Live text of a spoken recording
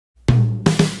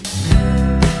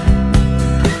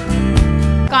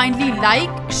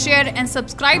like, share and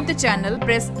subscribe the channel,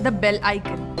 press the bell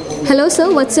icon. Hello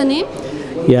sir, what's your name?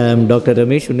 Yeah, I'm Dr.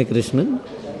 Ramesh Unnikrishnan.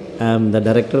 I'm the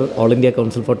Director, All India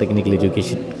Council for Technical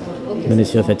Education,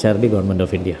 Ministry of HRD, Government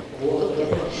of India.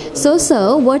 So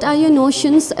sir, what are your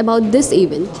notions about this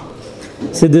event?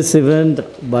 See, this event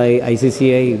by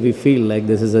ICCI, we feel like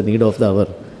this is a need of the hour.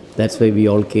 That's why we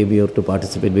all came here to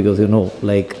participate, because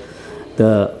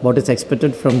what is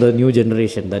expected from the new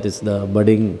generation, that is the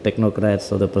budding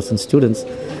technocrats or the present students,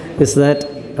 is that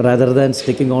rather than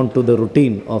sticking on to the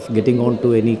routine of getting on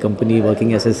to any company,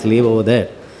 working as a slave over there,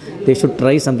 they should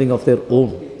try something of their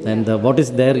own, and what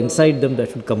is there inside them,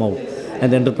 that should come out.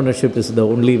 And entrepreneurship is the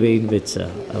only way in which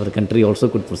our country also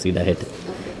could proceed ahead.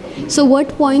 So what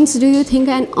points do you think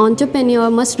an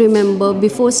entrepreneur must remember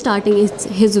before starting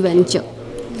his venture?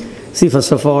 See,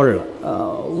 first of all,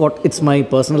 it's my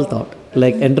personal thought.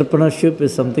 Like, entrepreneurship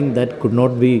is something that could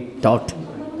not be taught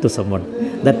to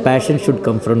someone. That passion should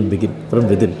come from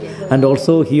within. And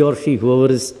also he or she, whoever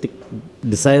is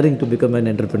desiring to become an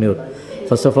entrepreneur,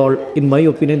 first of all, in my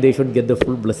opinion, they should get the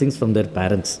full blessings from their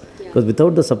parents. Because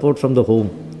without the support from the home,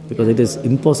 because it is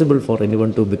impossible for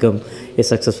anyone to become a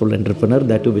successful entrepreneur,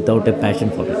 that too without a passion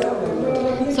for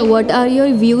it. So what are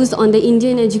your views on the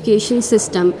Indian education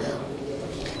system?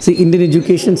 See, Indian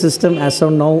education system as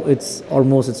of now, it's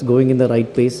going in the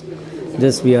right place.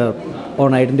 Just we are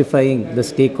on identifying the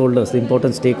stakeholders, the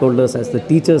important stakeholders as the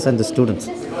teachers and the students.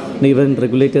 And even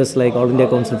regulators like All India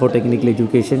Council for Technical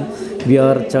Education, we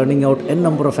are churning out a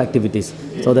number of activities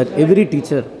so that every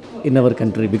teacher in our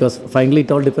country, because finally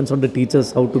it all depends on the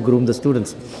teachers how to groom the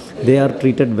students. They are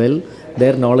treated well,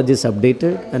 their knowledge is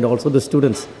updated, and also the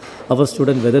students. Our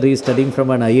student, whether he is studying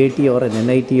from an IIT or an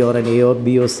NIT or an A or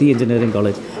B or C engineering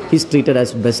college, he is treated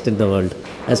as best in the world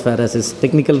as far as his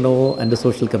technical know and the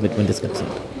social commitment is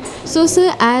concerned. So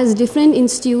sir, as different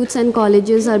institutes and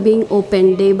colleges are being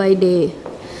opened day by day,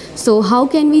 so how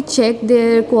can we check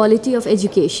their quality of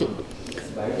education?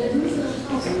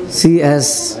 See,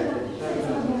 as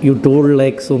you told,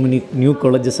 like so many new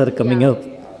colleges are coming up,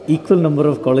 equal number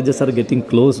of colleges are getting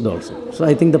closed also. So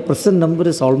I think the present number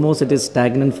is it is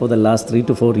stagnant for the last 3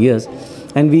 to 4 years.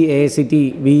 And we,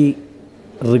 AICTE, we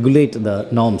regulate the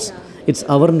norms. It's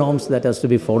our norms that has to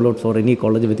be followed for any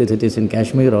college, whether it is in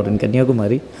Kashmir or in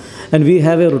Kanyakumari. And we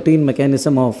have a routine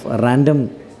mechanism of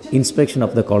random inspection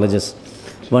of the colleges.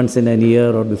 Once in a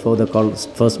year or before the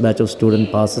first batch of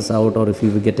student passes out, or if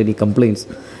you get any complaints,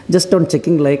 just on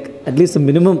checking like at least the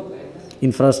minimum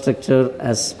infrastructure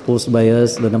as posed by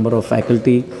us, the number of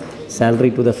faculty, salary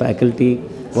to the faculty,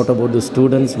 what about the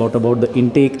students, what about the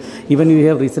intake. Even we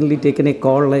have recently taken a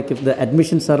call, like if the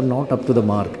admissions are not up to the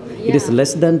mark, it is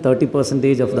less than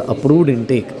 30% of the approved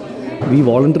intake, we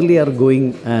voluntarily are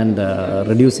going and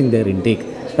reducing their intake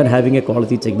and having a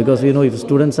quality check, because we know if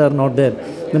students are not there,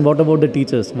 then what about the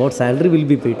teachers, what salary will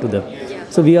be paid to them.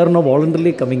 So we are now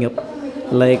voluntarily coming up.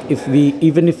 Like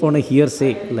even if on a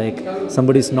hearsay, like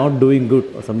somebody is not doing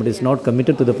good or somebody is not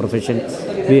committed to the profession,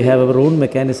 we have our own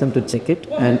mechanism to check it,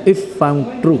 and if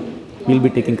found true, we'll be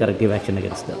taking corrective action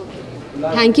against them.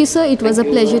 Thank you sir, it was a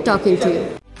pleasure talking to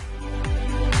you.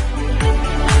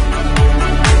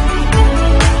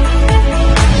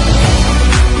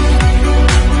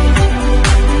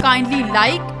 Kindly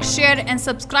like, share and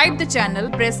subscribe the channel,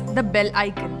 press the bell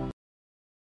icon.